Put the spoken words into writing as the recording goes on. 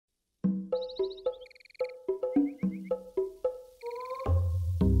A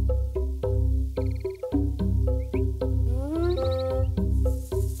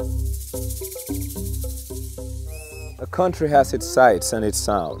country has its sights and its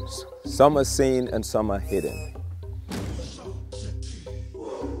sounds. Some are seen and some are hidden.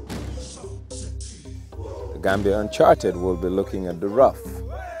 The Gambia Uncharted will be looking at the rough,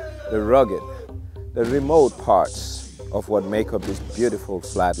 the rugged, the remote parts of what make up this beautiful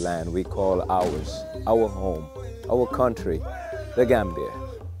flat land we call ours, our home, our country, the Gambia.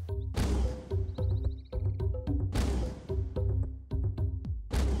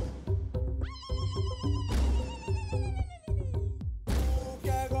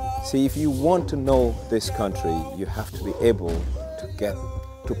 See, if you want to know this country, you have to be able to get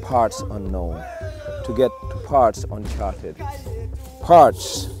to parts unknown, to get to parts uncharted,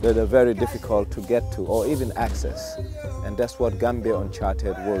 parts that are very difficult to get to or even access. And that's what Gambia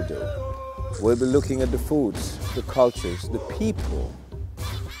Uncharted will do. We'll be looking at the foods, the cultures, the people,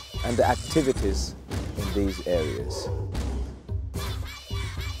 and the activities in these areas.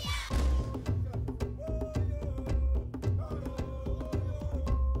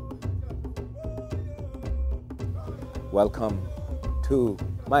 Welcome to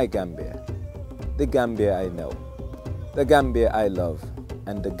my Gambia, the Gambia I know, the Gambia I love,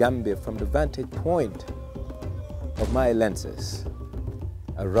 and the Gambia from the vantage point of my lenses.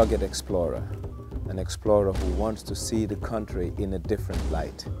 A rugged explorer, an explorer who wants to see the country in a different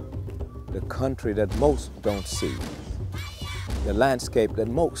light, the country that most don't see, the landscape that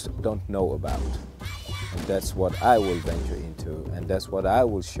most don't know about. And that's what I will venture into, and that's what I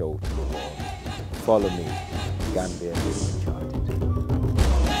will show to the world. Follow me. Gambia is Uncharted.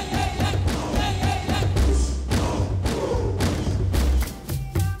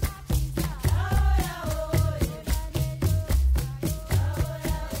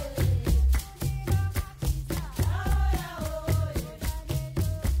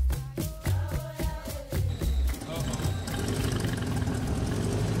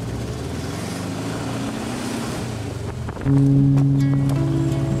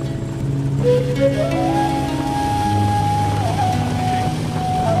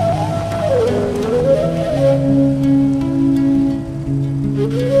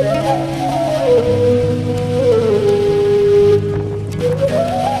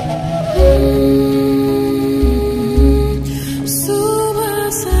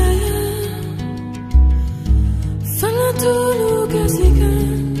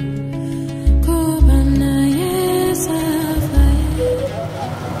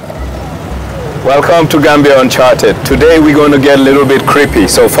 Welcome to Gambia Uncharted. Today we're going to get a little bit creepy,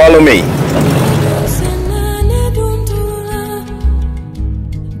 so follow me.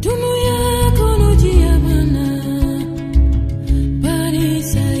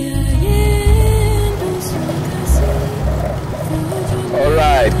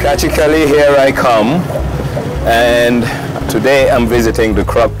 Alright, Kachikali, here I come. And today I'm visiting the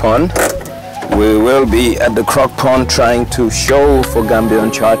Croc Pond. We will be at the Croc Pond trying to show for Gambia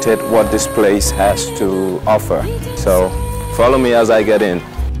Uncharted what this place has to offer. So follow me as I get in.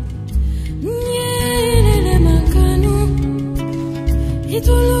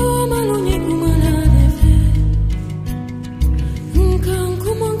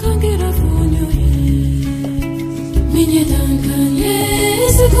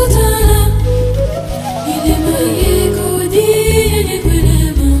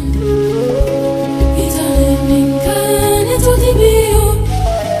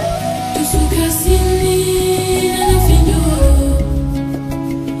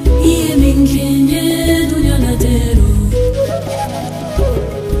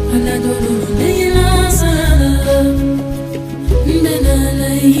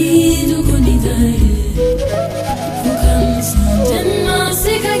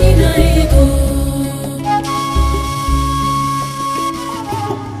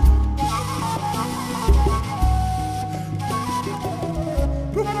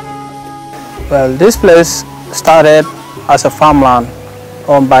 Well, this place started as a farmland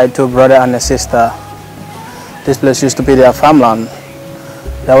owned by two brothers and a sister. This place used to be their farmland.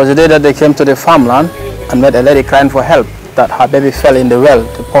 There was a day that they came to the farmland and met a lady crying for help, that her baby fell in the well.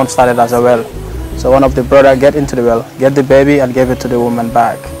 The pond started as a well. So one of the brothers get into the well, get the baby and gave it to the woman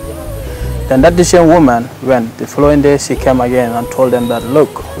back. Then that the same woman went. The following day she came again and told them that,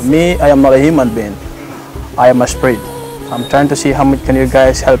 look, me, I am not a human being. I am a spirit. I'm trying to see how much can you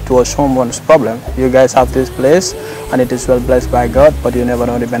guys help towards someone's problem. You guys have this place and it is well blessed by God, but you never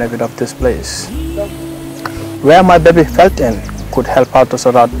know the benefit of this place. Where my baby fell in could help out to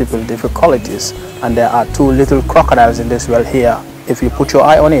sort out people's difficulties, and there are two little crocodiles in this well here. If you put your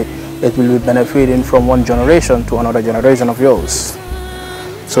eye on it, it will be benefiting from one generation to another generation of yours.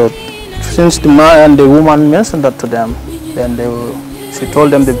 So since the man and the woman mentioned that to them, then she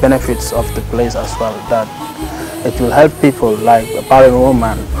told them the benefits of the place as well, that it will help people like a barren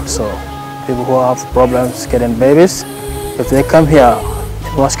woman, so people who have problems getting babies. If they come here,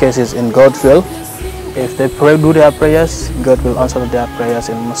 in most cases in God's will, if they do their prayers, God will answer their prayers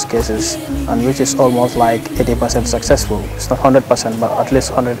in most cases, and which is almost like 80% successful. It's not 100%, but at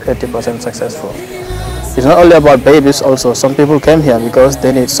least 180% successful. It's not only about babies also. Some people came here because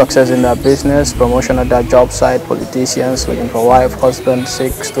they need success in their business, promotion at their job site, politicians looking for wife, husband,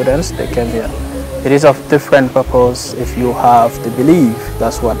 sick, students, they came here. It is of different purpose if you have the belief,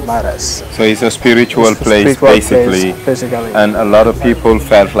 that's what matters. So it's a spiritual place, basically. And a lot of people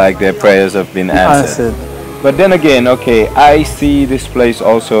felt like their prayers have been answered. But then again, okay, I see this place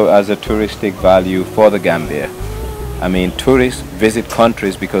also as a touristic value for the Gambia. I mean, tourists visit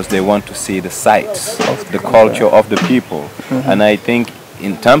countries because they want to see the sights, the culture of the people. And I think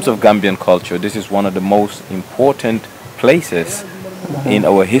in terms of Gambian culture, this is one of the most important places in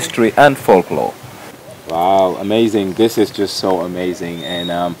our history and folklore. Wow, amazing. This is just so amazing.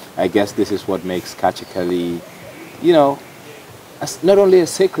 And I guess this is what makes Kachikali, you know, not only a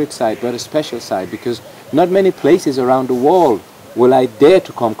sacred site, but a special site, because not many places around the world will I dare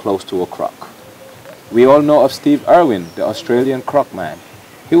to come close to a croc. We all know of Steve Irwin, the Australian croc man.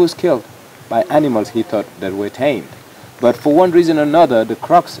 He was killed by animals he thought that were tamed. But for one reason or another, the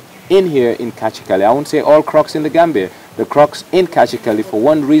crocs in here in Kachikali, I won't say all crocs in the Gambia, the crocs in Kachikali, for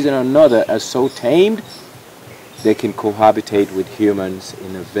one reason or another, are so tamed, they can cohabitate with humans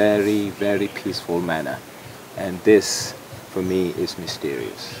in a very, very peaceful manner. And this, for me, is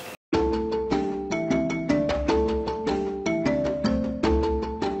mysterious.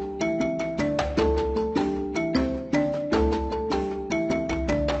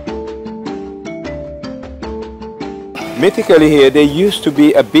 Mythically here, there used to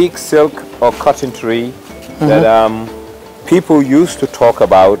be a big silk or cotton tree that people used to talk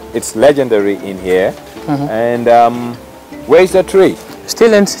about. It's legendary in here. And where is that tree?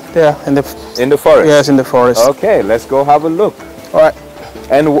 Still in there, in the forest? Yes, in the forest. Okay, let's go have a look. All right.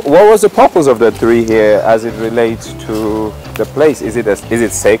 And what was the purpose of the tree here as it relates to the place? Is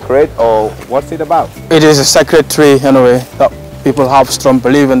it sacred, or what's it about? It is a sacred tree anyway. People have strong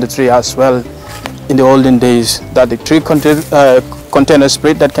belief in the tree as well. In the olden days, that the tree contains a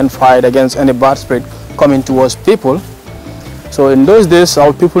spirit that can fight against any bad spirit coming towards people. So in those days,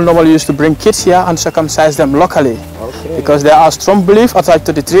 our people normally used to bring kids here and circumcise them locally. Okay. Because there are strong belief attached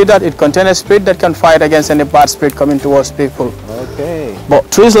to the tree that it contains a spirit that can fight against any bad spirit coming towards people. Okay. But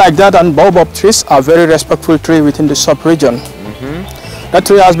trees like that and baobab trees are very respectful tree within the sub-region. That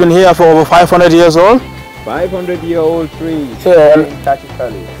tree has been here for over 500 years old. 500-year-old tree. Yeah. In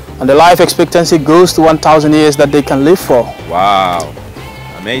Kachikali. And the life expectancy goes to 1,000 years that they can live for. Wow.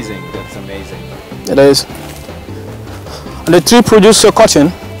 Amazing. That's amazing. It is. And the tree produces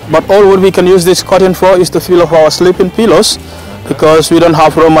cotton, but all what we can use this cotton for is to fill up our sleeping pillows, because we don't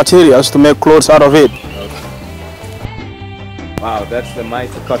have raw materials to make clothes out of it. Okay. Wow, that's the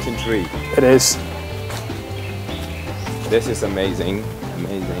mighty cotton tree. It is. This is amazing.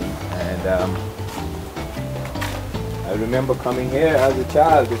 Amazing. And I remember coming here as a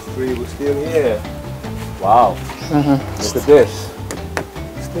child, this tree was still here. Wow. Look at this.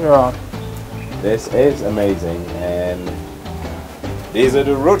 Still around. This is amazing. And these are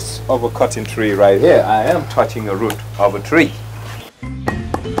the roots of a cotton tree right here. I am touching a root of a tree.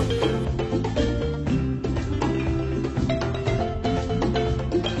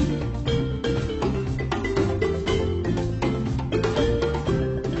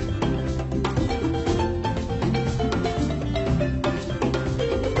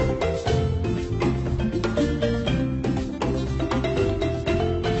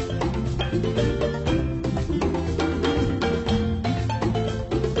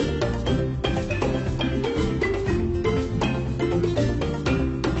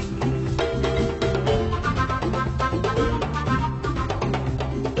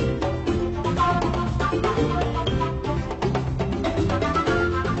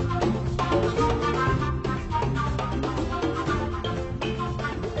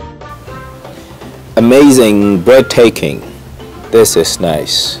 Amazing, breathtaking. This is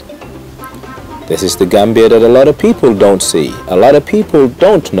nice. This is the Gambia that a lot of people don't see, a lot of people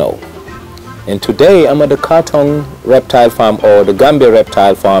don't know. And today I'm at the Kartong Reptile Farm, or the Gambia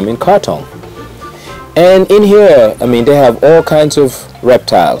Reptile Farm in Kartong. And in here, I mean, they have all kinds of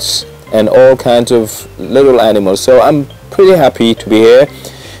reptiles and all kinds of little animals. So I'm pretty happy to be here.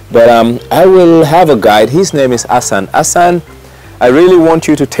 But I will have a guide. His name is Asan. Asan, I really want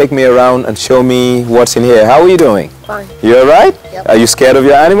you to take me around and show me what's in here. How are you doing? Fine. You all right? Yep. Are you scared of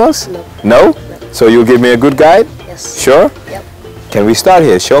your animals? No. No? No. So you'll give me a good guide? Yes. Sure? Yep. Can we start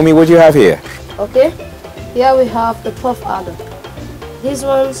here? Show me what you have here. Okay. Here we have the puff adder. These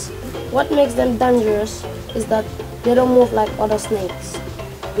ones, what makes them dangerous is that they don't move like other snakes.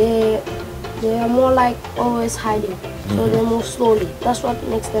 They are more like always hiding. So they move slowly. That's what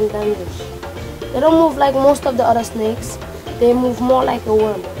makes them dangerous. They don't move like most of the other snakes. They move more like a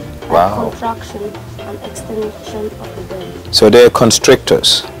worm. Like Wow. contraction and extension of the belly. So they're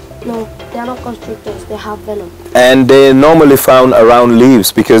constrictors. No, they are not constrictors. They have venom. And they're normally found around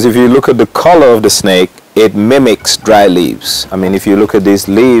leaves, because if you look at the color of the snake, it mimics dry leaves. I mean, if you look at these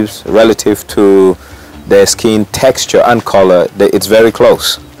leaves relative to their skin texture and color, it's very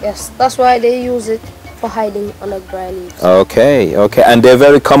close. Yes, that's why they use it for hiding on the dry leaves. Okay, okay. And they're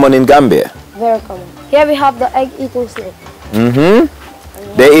very common in Gambia. Very common. Here we have the egg-eating snake. Mm-hmm.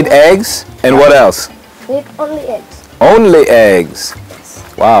 They eat eggs, and what else? They eat only eggs. Only eggs.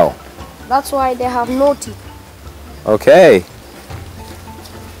 Yes. Wow. That's why they have no teeth. Okay.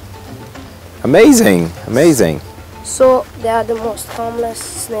 Amazing, amazing. So they are the most harmless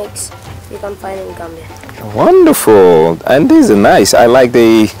snakes you can find in Gambia. Wonderful. And these are nice. I like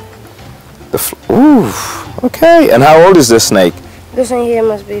ooh, okay. And how old is this snake? This one here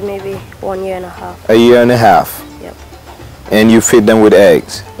must be maybe 1 year and a half. A year and a half. Yep. And you feed them with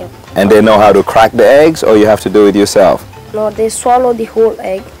eggs? Yep. And they know how to crack the eggs, or you have to do it yourself? No, they swallow the whole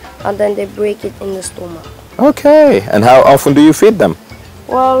egg and then they break it in the stomach. Okay. And how often do you feed them?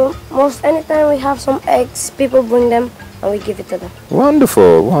 Well, most anytime we have some eggs, people bring them and we give it to them.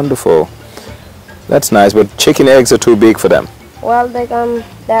 Wonderful, wonderful. That's nice, but chicken eggs are too big for them. Well, they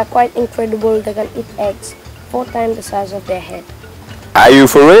are quite incredible. They can eat eggs 4 times the size of their head. Are you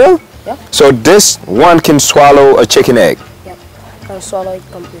for real? Yep. So this one can swallow a chicken egg? Yep. Can swallow it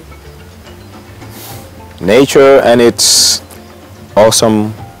completely. Nature and its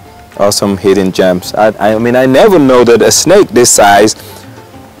awesome, awesome hidden gems. I mean, I never know that a snake this size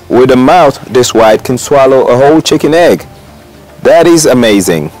with a mouth this wide can swallow a whole chicken egg. That is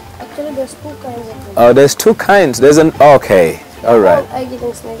amazing. Actually, there's 2 kinds of them. Oh, there's 2 kinds. There's an, okay, all right. All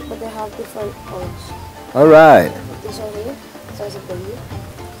egg-eating snakes, but they have different colors. All right. This one here, so it's a baby.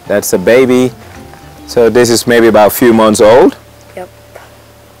 That's a baby. So this is maybe about a few months old. Yep.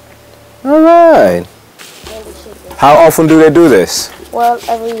 All right. And they shake it. How often do they do this? Well,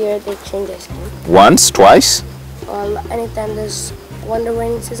 every year they change their skin. Once, twice? Well, anytime when the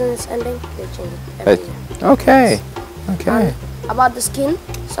rainy season is ending, they change it every year. Okay, okay. And about the skin,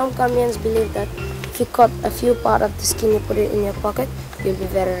 some Gambians believe that if you cut a few part of the skin, you put it in your pocket, you'll be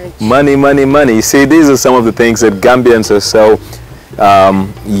very rich. Money, money, money. See, these are some of the things that Gambians are so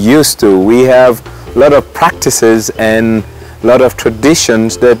used to. We have a lot of practices and a lot of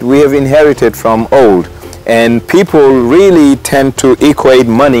traditions that we have inherited from old. And people really tend to equate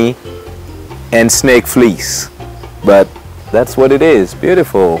money and snake fleece. But that's what it is.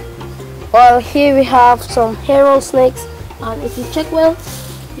 Beautiful. Well, here we have some herald snakes, and if you check well,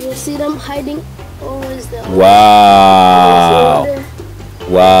 you'll see them hiding always there. Wow.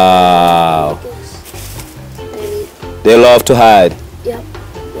 Wow. They love to hide. Yep,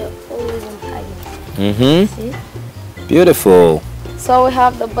 they're always hiding. Mm-hmm. See? Beautiful. So we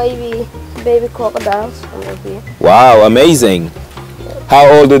have the baby crocodiles over here. Wow, amazing. How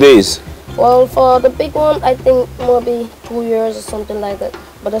old are these? Well, for the big one, I think maybe 2 years or something like that.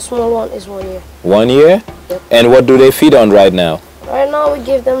 But the small one is 1 year. 1 year? Yep. And what do they feed on right now? Right now, we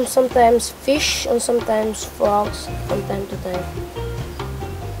give them sometimes fish and sometimes frogs from time to time.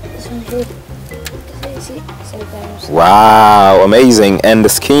 This one here, see, sometimes. Wow, amazing. And the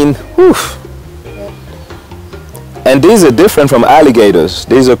skin, whew. Yep. And these are different from alligators.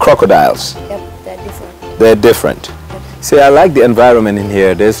 These are crocodiles. Yep, they're different. They're different. See, I like the environment in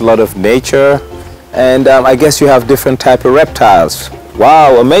here. There's a lot of nature, and I guess you have different type of reptiles.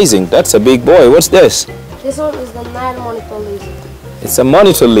 Wow, amazing. That's a big boy. What's this? This one is the Nile monitor lizard. It's a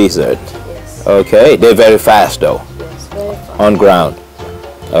monitor lizard. Yes. Okay, they're very fast though. Yes, very fast. On ground.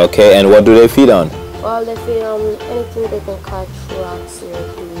 Okay, and what do they feed on? Well, they feed on anything they can catch, rats,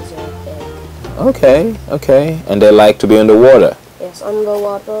 snake, lizard, egg. Okay, okay. And they like to be in the water. Yes,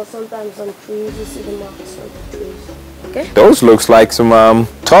 underwater, sometimes on trees, you see the marks on the trees. Okay? Those looks like some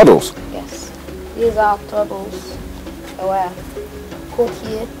turtles. Yes. These are turtles. They wear coat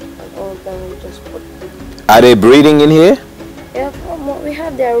here, and all of them we just put. Are they breeding in here? Yeah, we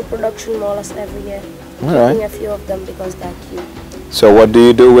have their reproduction more or less every year. All right. Keeping a few of them because they're cute. So what do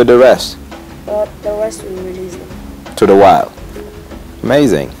you do with the rest? But the rest we release them. To the wild.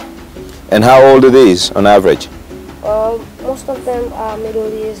 Amazing. And how old are these on average? Most of them are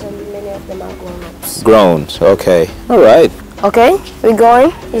Middle East and many of them are grown-ups. Grown-ups, okay. All right. Okay, we're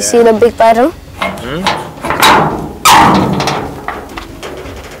going. You see the big python?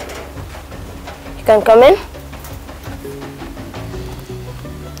 You can come in.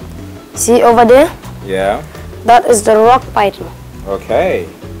 See over there? Yeah. That is the rock python. Okay.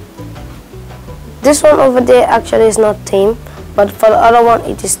 This one over there actually is not tame, but for the other one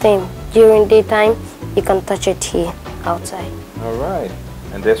it is tame. During daytime, you can touch it here, outside. All right.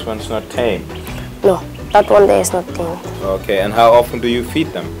 And this one's not tamed? No, that one there is not tamed. Okay, and how often do you feed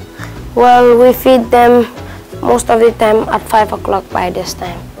them? Well, we feed them most of the time at 5 o'clock by this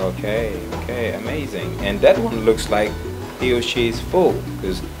time. Okay, okay, amazing. And that one looks like he or she is full,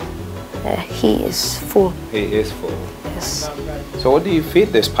 because He is full. he is full. Yes. So what do you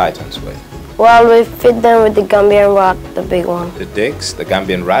feed these pythons with? Well, we feed them with the Gambian rat, the big one. The dicks, the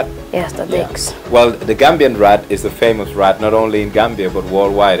Gambian rat? Yes, the dicks. Well, the Gambian rat is the famous rat not only in Gambia but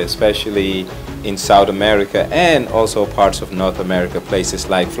worldwide, especially in South America and also parts of North America, places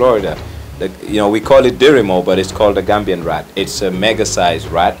like Florida. We call it dirimo, but it's called the Gambian rat. It's a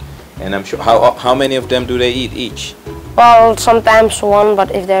mega-sized rat, and I'm sure. How many of them do they eat each? Well, sometimes one,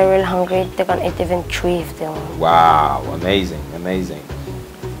 but if they're really hungry, they can eat even 3 if they want. Wow, amazing, amazing.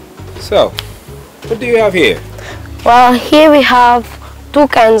 So, what do you have here? Well, here we have 2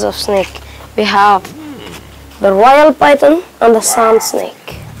 kinds of snake. We have the royal python and the sand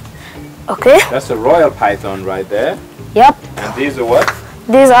snake. Okay? That's a royal python right there. Yep. And these are what?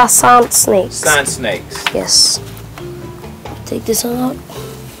 These are sand snakes. Sand snakes. Yes. Take this one out.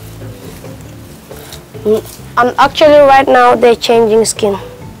 And actually right now they're changing skin.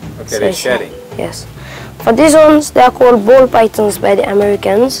 Okay, they're shedding. Yes. For these ones, they are called ball pythons by the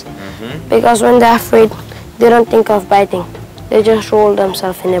Americans because when they're afraid, they don't think of biting. They just roll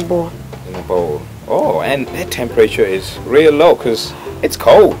themselves in a bowl. In a bowl. Oh, and that temperature is real low because it's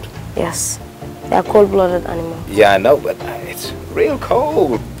cold. Yes. They are cold-blooded animals. Yeah, I know, but it's real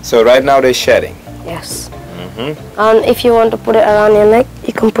cold. So right now they're shedding. Yes. And if you want to put it around your neck,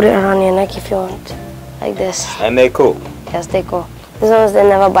 you can put it around your neck if you want. Like this. And they cool. Yes, they go. These ones, they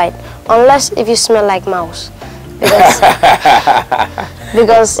never bite. Unless if you smell like mouse. Because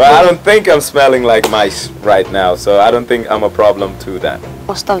Well, I don't think I'm smelling like mice right now, so I don't think I'm a problem to that.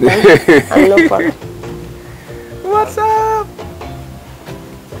 most of them are no problem. What's up?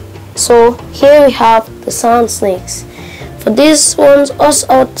 So here we have the sand snakes. For these ones, us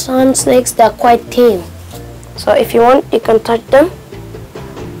out sand snakes, they're quite tame. So if you want, you can touch them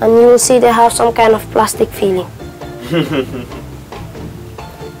and you will see they have some kind of plastic feeling.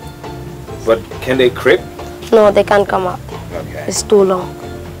 But can they creep? No, they can't come out. Okay. It's too long.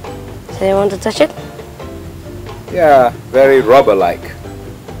 So you want to touch it? Yeah, very rubber-like.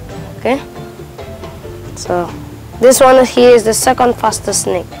 Okay. So this one here is the second fastest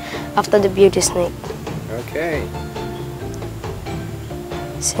snake after the beauty snake. Okay.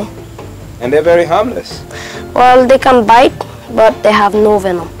 See? And they're very harmless. Well, they can bite, but they have no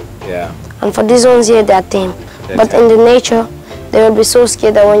venom. Yeah. And for these ones here, they are tame. But in the nature, they will be so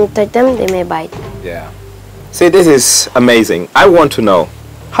scared that when you touch them, they may bite. Yeah. See, this is amazing. I want to know,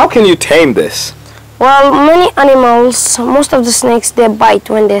 how can you tame this? Well, many animals, most of the snakes, they bite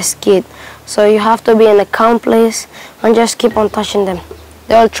when they're scared. So you have to be in a calm place and just keep on touching them.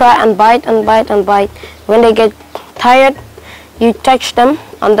 They'll try and bite and bite and bite. When they get tired, you touch them,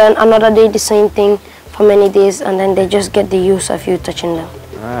 and then another day the same thing for many days, and then they just get the use of you touching them.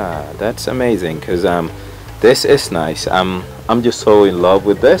 Ah, that's amazing, because this is nice. I'm just so in love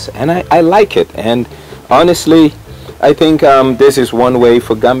with this, and I like it. And honestly, I think this is one way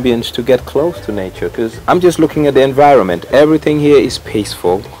for Gambians to get close to nature, because I'm just looking at the environment. Everything here is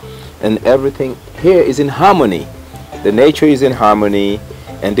peaceful, and everything here is in harmony. The nature is in harmony,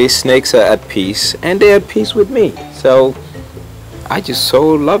 and these snakes are at peace, and they're at peace with me. So I just so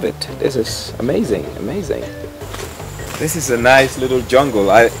love it. This is amazing, amazing. This is a nice little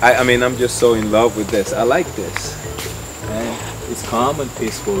jungle. I mean, I'm just so in love with this. I like this. And it's calm and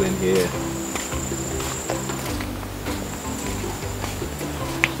peaceful in here.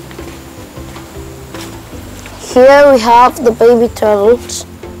 Here we have the baby turtles.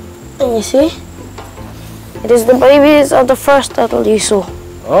 And you see? It is the babies of the first turtle you saw.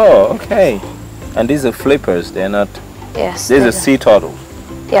 Oh, okay. And these are flippers. They're not... Yes. These are sea turtles.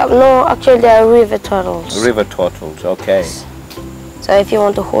 Yeah, no, actually they are river turtles. River turtles, okay. So if you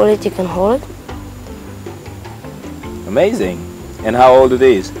want to hold it, you can hold it. Amazing. And how old are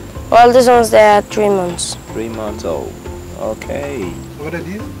these? Well, these ones, they are 3 months. 3 months old. Okay. What are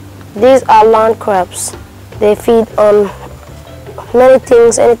these? These are land crabs. They feed on many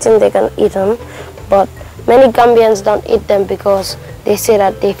things, anything they can eat on. But many Gambians don't eat them because they say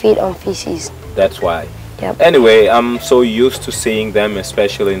that they feed on feces. That's why. Yep. Anyway, I'm so used to seeing them,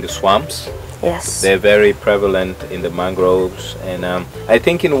 especially in the swamps. Yes. They're very prevalent in the mangroves, and I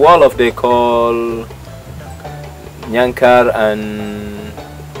think in Wolof they call Nyang and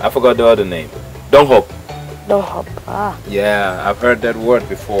I forgot the other name. Don't hop. Don't hop. Ah. Yeah, I've heard that word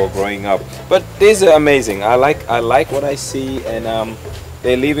before growing up. But these are amazing. I like what I see, and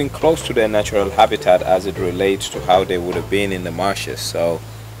they're living close to their natural habitat as it relates to how they would have been in the marshes. So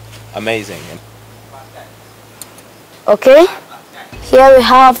amazing. Okay. Here we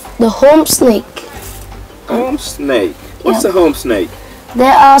have the home snake. Home snake. What's a home snake?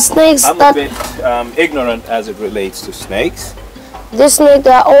 There are snakes I'm that... a bit ignorant as it relates to snakes. These snakes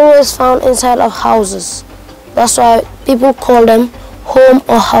are always found inside of houses. That's why people call them home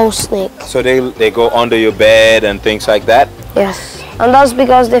or house snake. So they go under your bed and things like that? Yes. And that's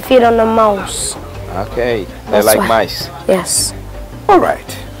because they feed on the mouse. Okay. They're That's like why. mice. Yes.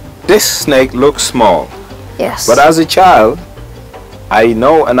 Alright. This snake looks small. Yes. But as a child, I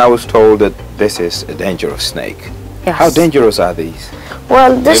know and I was told that this is a dangerous snake. Yes. How dangerous are these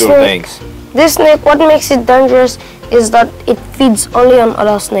Well, this little snake, things? this snake, what makes it dangerous is that it feeds only on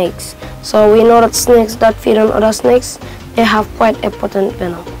other snakes. So we know that snakes that feed on other snakes, they have quite a potent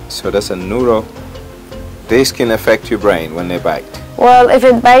venom. So that's a neuro. This can affect your brain when they bite. Well, if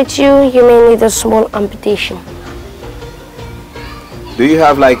it bites you, you may need a small amputation. Do you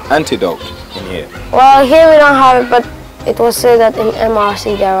have like antidote in here? Well, here we don't have it, but it was said that in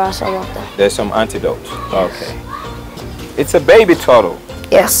MRC there are some of them. There's some antidote. Okay. It's a baby turtle.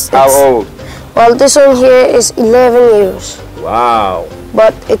 Yes. How old? Well, this one here is 11 years, Wow.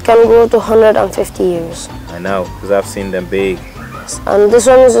 but it can grow to 150 years. I know, because I've seen them big. And this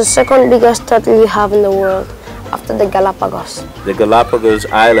one is the second biggest turtle you have in the world, after the Galapagos. The Galapagos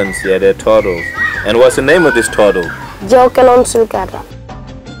Islands, yeah, they're turtles. And what's the name of this turtle? Jaukelon sulcata.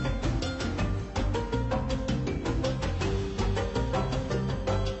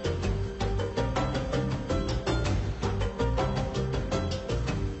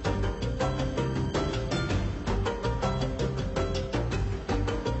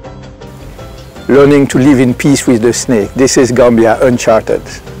 Learning to live in peace with the snake. This is Gambia uncharted.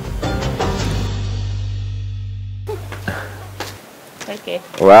 Okay.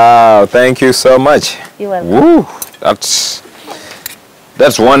 Wow, thank you so much. You're welcome. Woo,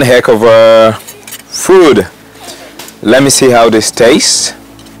 that's one heck of a food. Let me see how this tastes.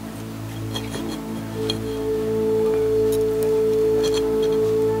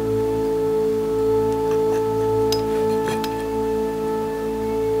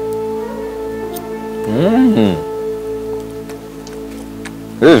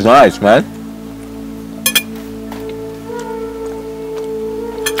 This is nice, man.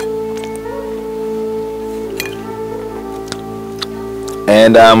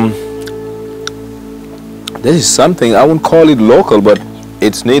 And this is something, I wouldn't call it local, but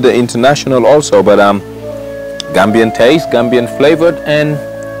it's neither international also, but Gambian taste, Gambian flavored, and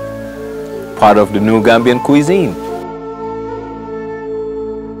part of the new Gambian cuisine.